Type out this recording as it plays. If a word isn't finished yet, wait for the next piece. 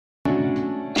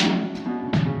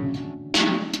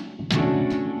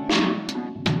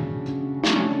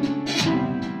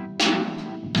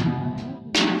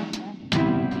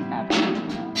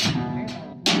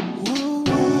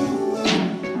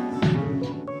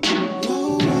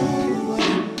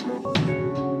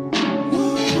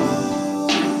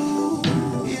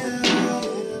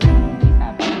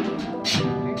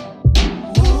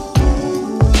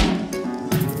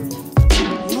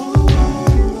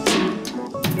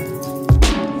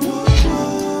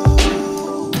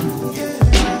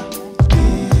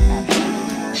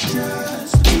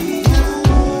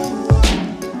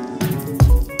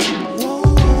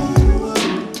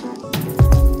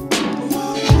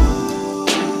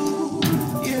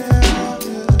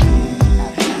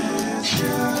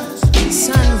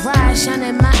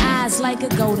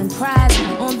golden prize.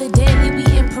 On the daily we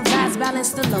improvise,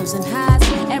 balance the lows and highs.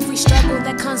 Every struggle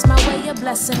that comes my way, a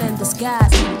blessing in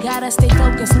disguise. Gotta stay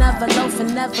focused, never loaf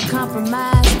and never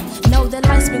compromise. Know that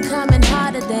life's been coming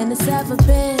harder than it's ever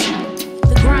been.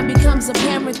 The grind becomes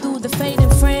apparent through the fading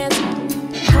friends.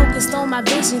 Focused on my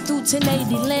vision through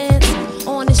 1080 lens.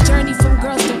 On this journey from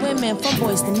girls to women, from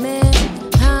boys to men.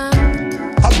 How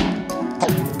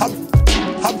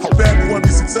bad do you want to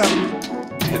be successful?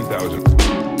 10,000.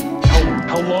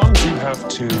 How long do you have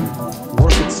to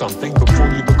work at something before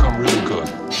you become really good?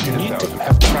 You need to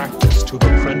have practice to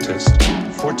have apprenticed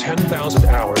for 10,000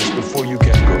 hours before you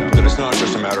get good. That it's not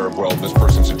just a matter of, well, this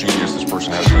person's a genius, this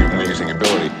person has an amazing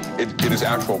ability. It is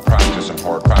actual practice and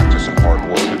hard work.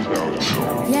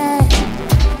 Yeah,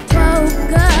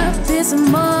 woke up this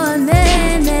morning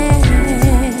and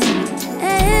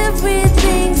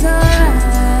everything's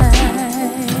alright.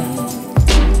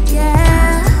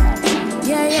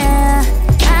 Yeah,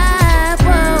 I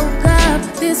woke up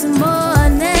this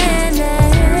morning and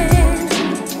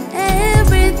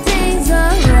everything's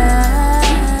alright.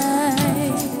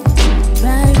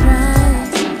 Right.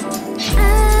 I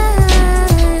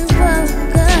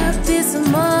woke up this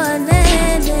morning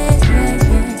and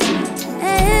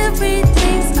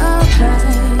everything's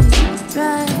alright.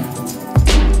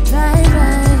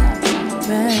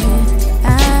 Right.